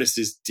 the artist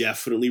is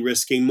definitely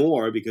risking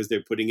more because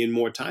they're putting in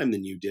more time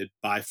than you did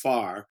by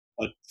far.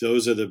 But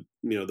those are the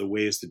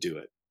ways to do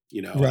it.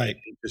 Right?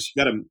 Because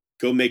you got to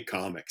go make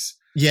comics.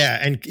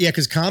 Yeah,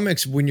 because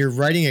comics, when you're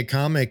writing a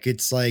comic,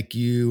 it's like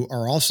you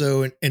are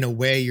also in a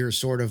way you're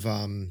sort of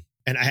and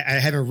I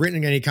haven't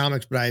written any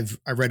comics, but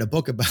I read a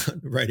book about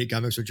writing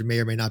comics, which may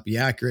or may not be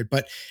accurate,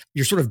 but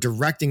you're sort of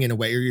directing in a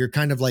way, or you're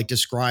kind of like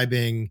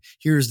describing,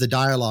 here's the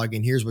dialogue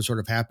and here's what's sort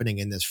of happening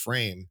in this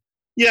frame.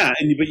 Yeah,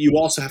 but you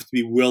also have to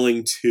be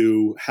willing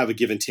to have a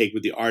give and take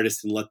with the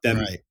artist and let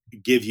them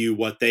give you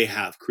what they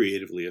have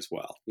creatively as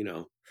well,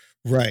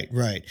 Right.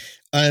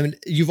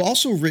 You've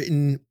also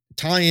written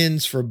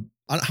tie-ins for,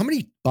 how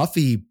many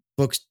Buffy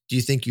books do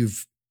you think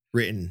you've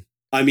written?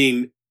 I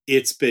mean,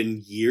 it's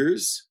been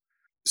years.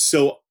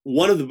 So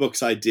one of the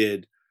books I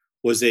did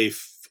was a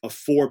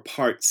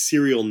 4-part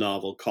serial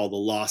novel called The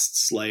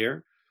Lost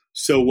Slayer.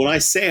 So when I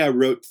say I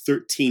wrote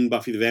 13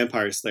 Buffy the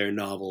Vampire Slayer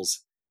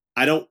novels,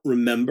 I don't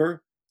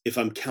remember if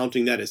I'm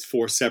counting that as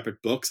 4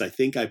 separate books. I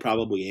think I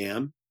probably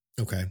am.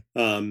 Okay.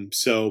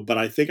 But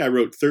I think I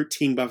wrote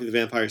 13 Buffy the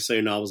Vampire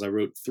Slayer novels. I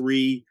wrote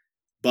 3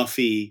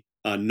 Buffy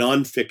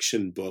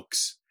nonfiction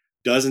books,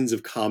 dozens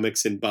of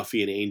comics in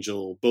Buffy and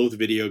Angel, both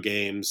video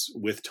games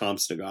with Tom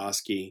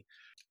Snagosky,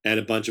 and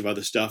a bunch of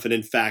other stuff. And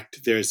in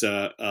fact, there's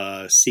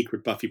a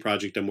secret Buffy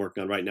project I'm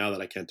working on right now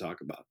that I can't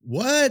talk about.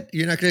 What?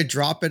 You're not going to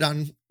drop it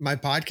on my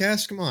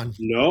podcast? Come on.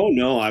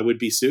 No, I would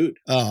be sued.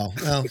 Oh,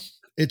 well,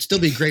 it'd still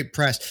be great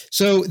press.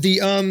 So the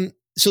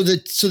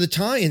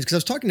tie-ins, because I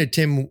was talking to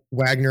Tim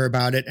Wagner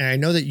about it, and I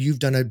know that you've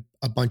done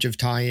a bunch of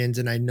tie-ins,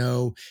 and I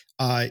know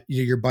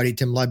your buddy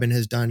Tim Leben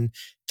has done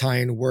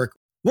tie-in work.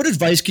 What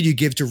advice could you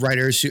give to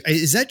writers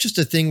is that just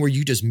a thing where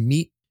you just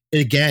meet,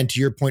 again, to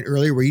your point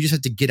earlier, where you just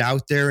have to get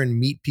out there and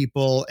meet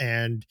people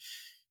and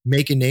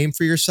make a name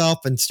for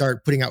yourself and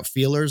start putting out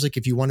feelers, like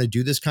if you want to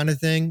do this kind of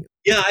thing?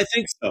 Yeah, I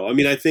think so. I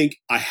mean, I think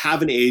I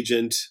have an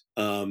agent.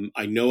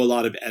 I know a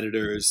lot of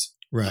editors.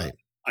 Right.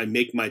 I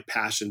make my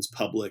passions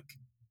public.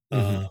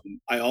 Mm-hmm.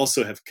 I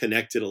also have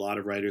connected a lot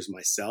of writers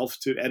myself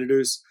to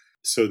editors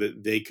so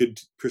that they could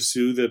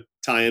pursue the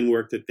tie-in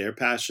work that they're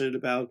passionate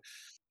about.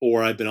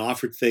 Or I've been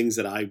offered things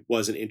that I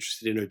wasn't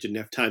interested in or didn't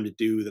have time to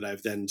do that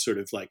I've then sort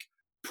of like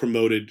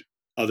promoted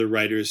other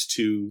writers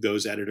to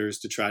those editors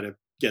to try to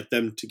get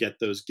them to get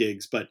those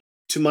gigs. But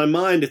to my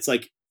mind, it's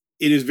like,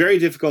 it is very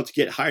difficult to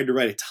get hired to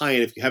write a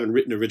tie-in if you haven't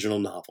written original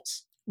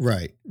novels.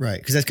 Right.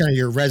 Because that's kind of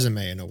your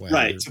resume in a way.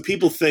 Right. So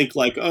people think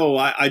like, oh,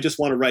 I just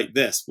want to write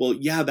this. Well,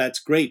 yeah, that's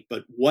great.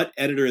 But what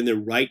editor in their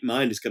right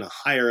mind is going to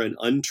hire an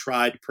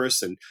untried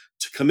person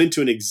to come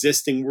into an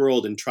existing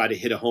world and try to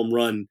hit a home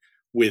run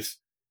with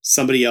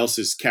somebody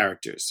else's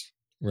characters?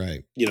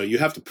 Right. You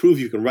have to prove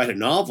you can write a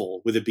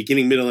novel with a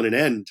beginning, middle, and an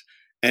end,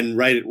 and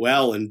write it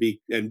well and be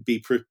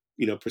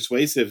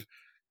persuasive.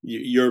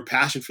 Your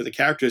passion for the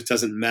characters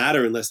doesn't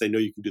matter unless they know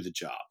you can do the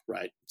job.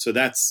 Right. So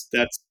that's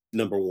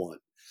number one.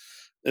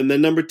 And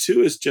then number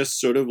 2 is just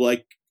sort of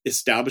like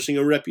establishing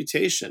a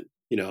reputation,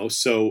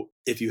 so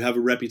if you have a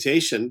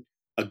reputation,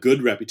 a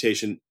good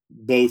reputation,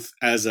 both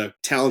as a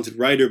talented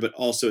writer, but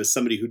also as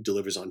somebody who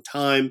delivers on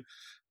time,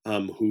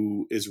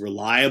 who is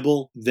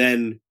reliable,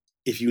 then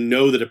if you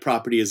know that a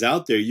property is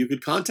out there, you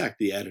could contact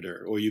the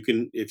editor, or you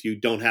can, if you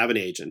don't have an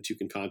agent, you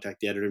can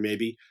contact the editor.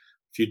 Maybe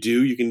if you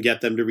do, you can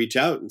get them to reach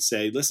out and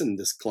say, listen,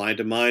 this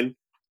client of mine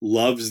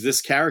loves this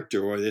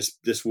character or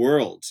this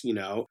world,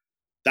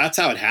 That's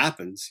how it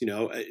happens.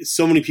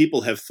 So many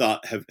people have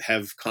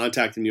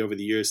contacted me over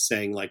the years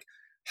saying like,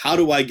 how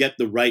do I get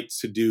the rights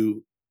to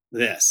do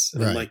this?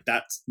 And I'm like,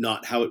 that's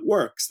not how it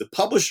works. The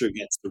publisher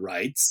gets the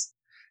rights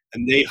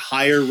and they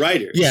hire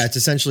writers. Yeah. It's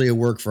essentially a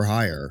work for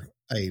hire,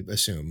 I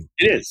assume.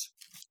 It is.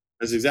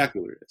 That's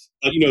exactly what it is.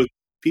 But,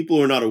 people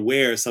who are not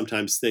aware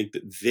sometimes think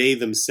that they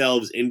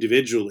themselves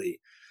individually,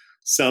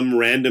 some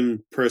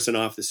random person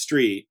off the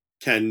street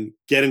can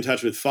get in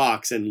touch with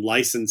Fox and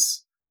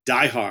license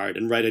Die Hard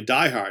and write a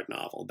Die Hard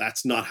novel.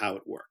 That's not how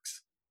it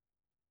works.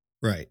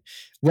 Right.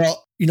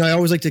 Well, I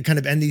always like to kind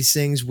of end these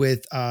things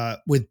with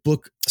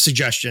book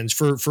suggestions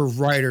for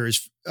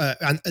writers.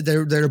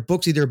 There are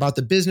books either about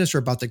the business or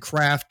about the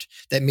craft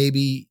that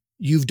maybe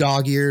you've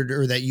dog-eared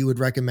or that you would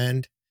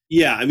recommend.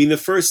 Yeah. I mean, the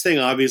first thing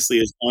obviously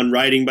is On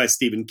Writing by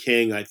Stephen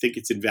King. I think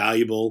it's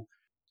invaluable.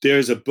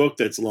 There's a book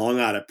that's long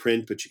out of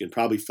print, but you can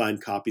probably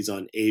find copies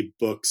on Abe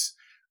Books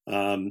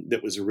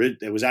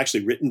that was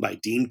actually written by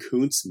Dean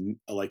Koontz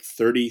like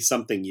 30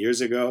 something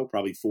years ago,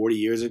 probably 40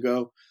 years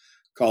ago,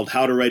 called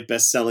How to Write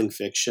Best-Selling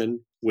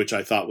Fiction, which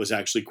I thought was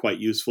actually quite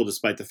useful,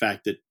 despite the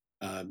fact that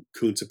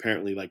Koontz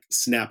apparently like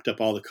snapped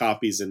up all the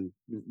copies and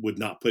would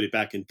not put it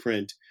back in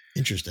print.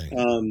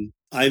 Interesting.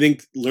 I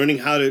think learning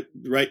how to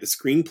write the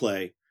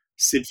screenplay,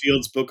 Sid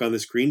Field's book on the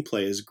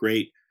screenplay, is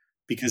great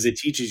because it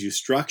teaches you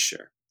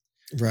structure.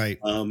 Right.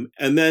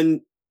 And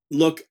then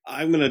look,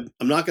 I'm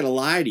not gonna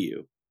lie to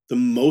you. The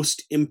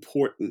most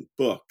important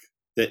book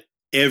that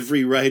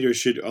every writer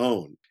should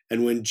own.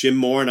 And when Jim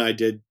Moore and I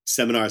did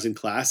seminars and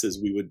classes,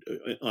 we would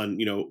on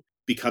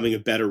becoming a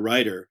better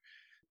writer,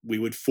 we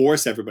would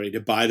force everybody to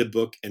buy the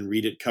book and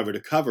read it cover to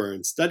cover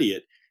and study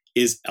it.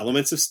 Is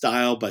Elements of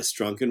Style by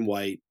Strunk and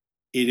White.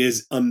 It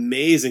is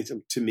amazing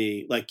to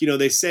me. Like,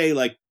 they say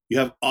like you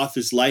have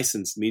author's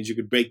license, means you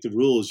could break the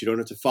rules. You don't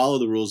have to follow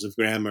the rules of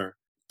grammar.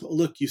 But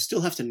look, you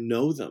still have to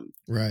know them.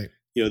 Right.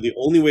 The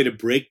only way to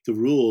break the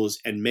rules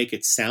and make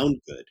it sound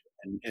good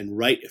and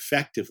write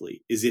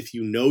effectively is if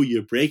you know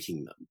you're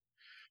breaking them.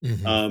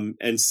 Mm-hmm.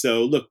 And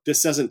so, look,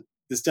 this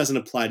doesn't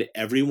apply to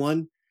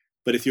everyone,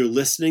 but if you're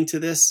listening to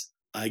this,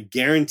 I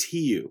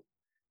guarantee you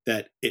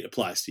that it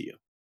applies to you.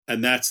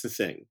 And that's the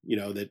thing,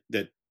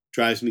 that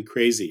drives me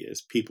crazy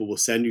is people will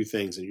send you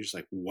things and you're just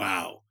like,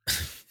 wow,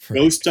 right.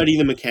 Go study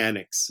the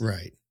mechanics.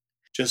 Right.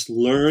 Just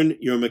learn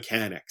your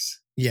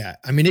mechanics. Yeah.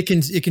 I mean, it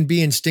can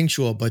be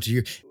instinctual, but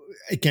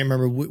I can't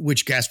remember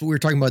which guest, but we were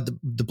talking about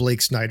the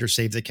Blake Snyder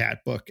Save the Cat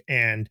book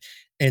and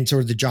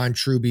sort of the John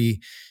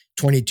Truby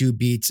 22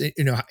 beats,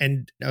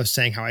 and I was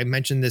saying how I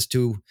mentioned this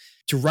to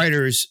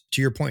writers,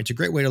 to your point. It's a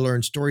great way to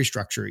learn story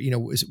structure,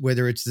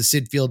 whether it's the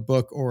Sid Field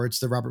book or it's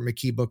the Robert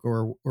McKee book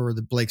or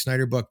the Blake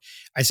Snyder book.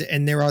 I said,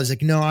 and they're always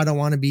like, no, I don't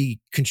want to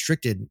be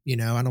constricted. I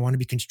don't want to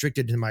be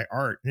constricted in my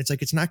art. And it's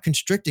like, it's not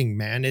constricting,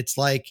 man. It's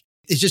like,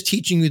 it's just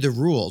teaching you the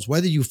rules.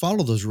 Whether you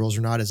follow those rules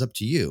or not is up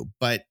to you,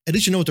 but at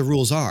least you know what the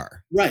rules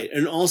are. Right.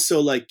 And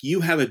also, like,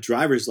 you have a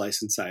driver's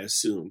license, I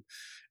assume,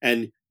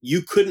 and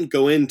you couldn't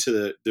go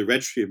into the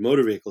Registry of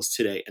Motor Vehicles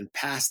today and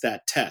pass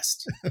that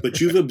test,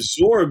 but you've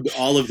absorbed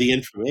all of the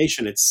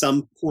information at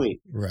some point.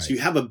 Right. So you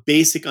have a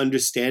basic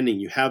understanding.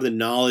 You have the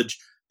knowledge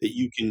that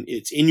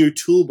it's in your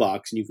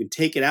toolbox and you can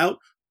take it out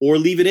or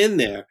leave it in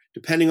there,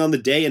 depending on the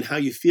day and how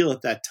you feel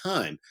at that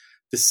time.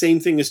 The same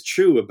thing is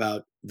true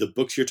about the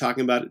books you're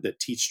talking about that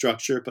teach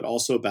structure, but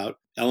also about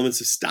Elements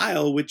of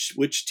Style,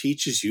 which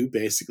teaches you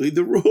basically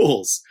the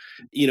rules.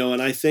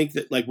 And I think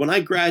that, like, when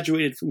I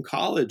graduated from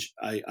college,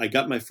 I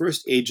got my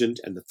first agent,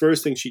 and the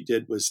first thing she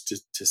did was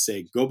to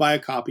say, go buy a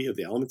copy of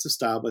the Elements of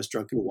Style by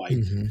Strunk and White.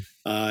 Mm-hmm.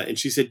 And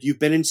she said, you've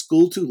been in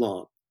school too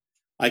long.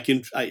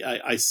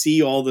 I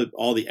see all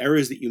the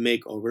errors that you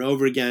make over and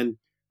over again.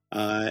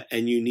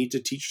 And you need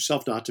to teach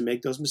yourself not to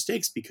make those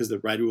mistakes because the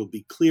writer will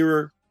be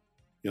clearer.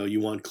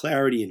 You want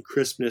clarity and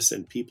crispness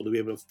and people to be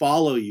able to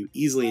follow you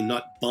easily and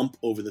not bump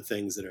over the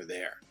things that are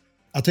there.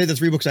 I'll tell you the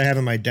 3 books I have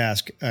on my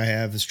desk. I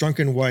have Strunk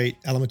and White,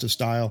 Elements of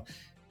Style,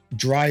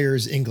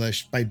 Dreyer's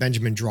English by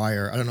Benjamin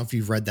Dreyer. I don't know if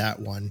you've read that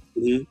one.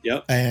 Mm-hmm.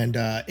 Yep. And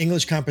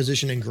English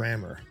Composition and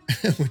Grammar,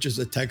 which is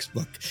a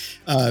textbook.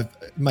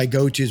 My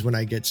go-tos when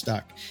I get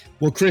stuck.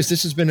 Well, Chris,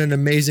 this has been an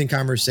amazing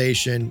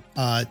conversation.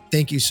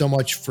 Thank you so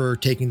much for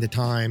taking the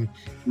time.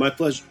 My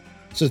pleasure.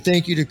 So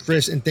thank you to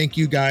Chris, and thank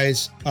you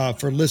guys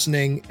for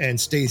listening, and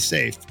stay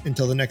safe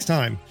until the next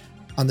time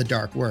on The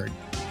Dark Word.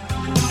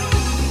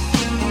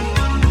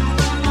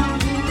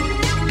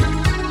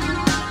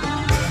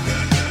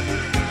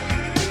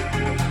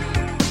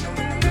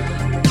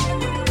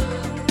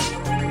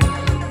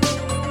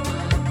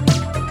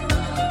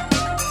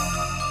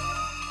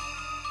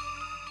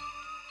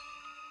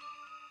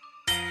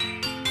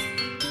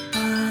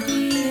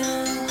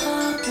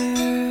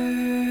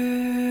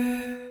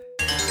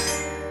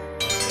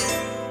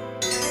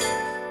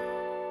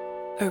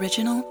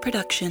 Original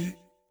production.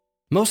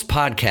 Most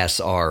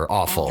podcasts are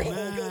awful.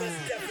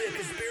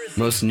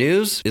 Most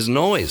news is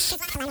noise.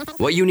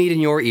 What you need in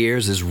your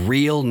ears is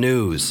real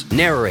news.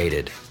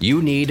 Narrated.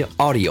 You need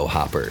Audio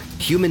Hopper.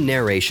 Human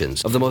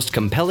narrations of the most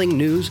compelling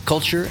news,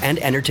 culture, and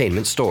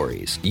entertainment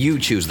stories. You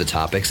choose the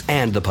topics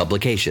and the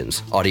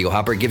publications. Audio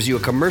Hopper gives you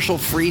a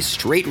commercial-free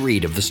straight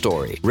read of the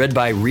story. Read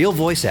by real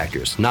voice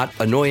actors, not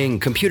annoying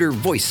computer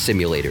voice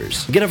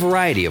simulators. Get a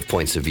variety of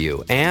points of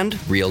view and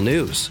real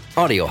news.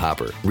 Audio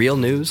Hopper. Real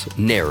news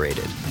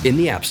narrated. In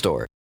the App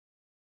Store.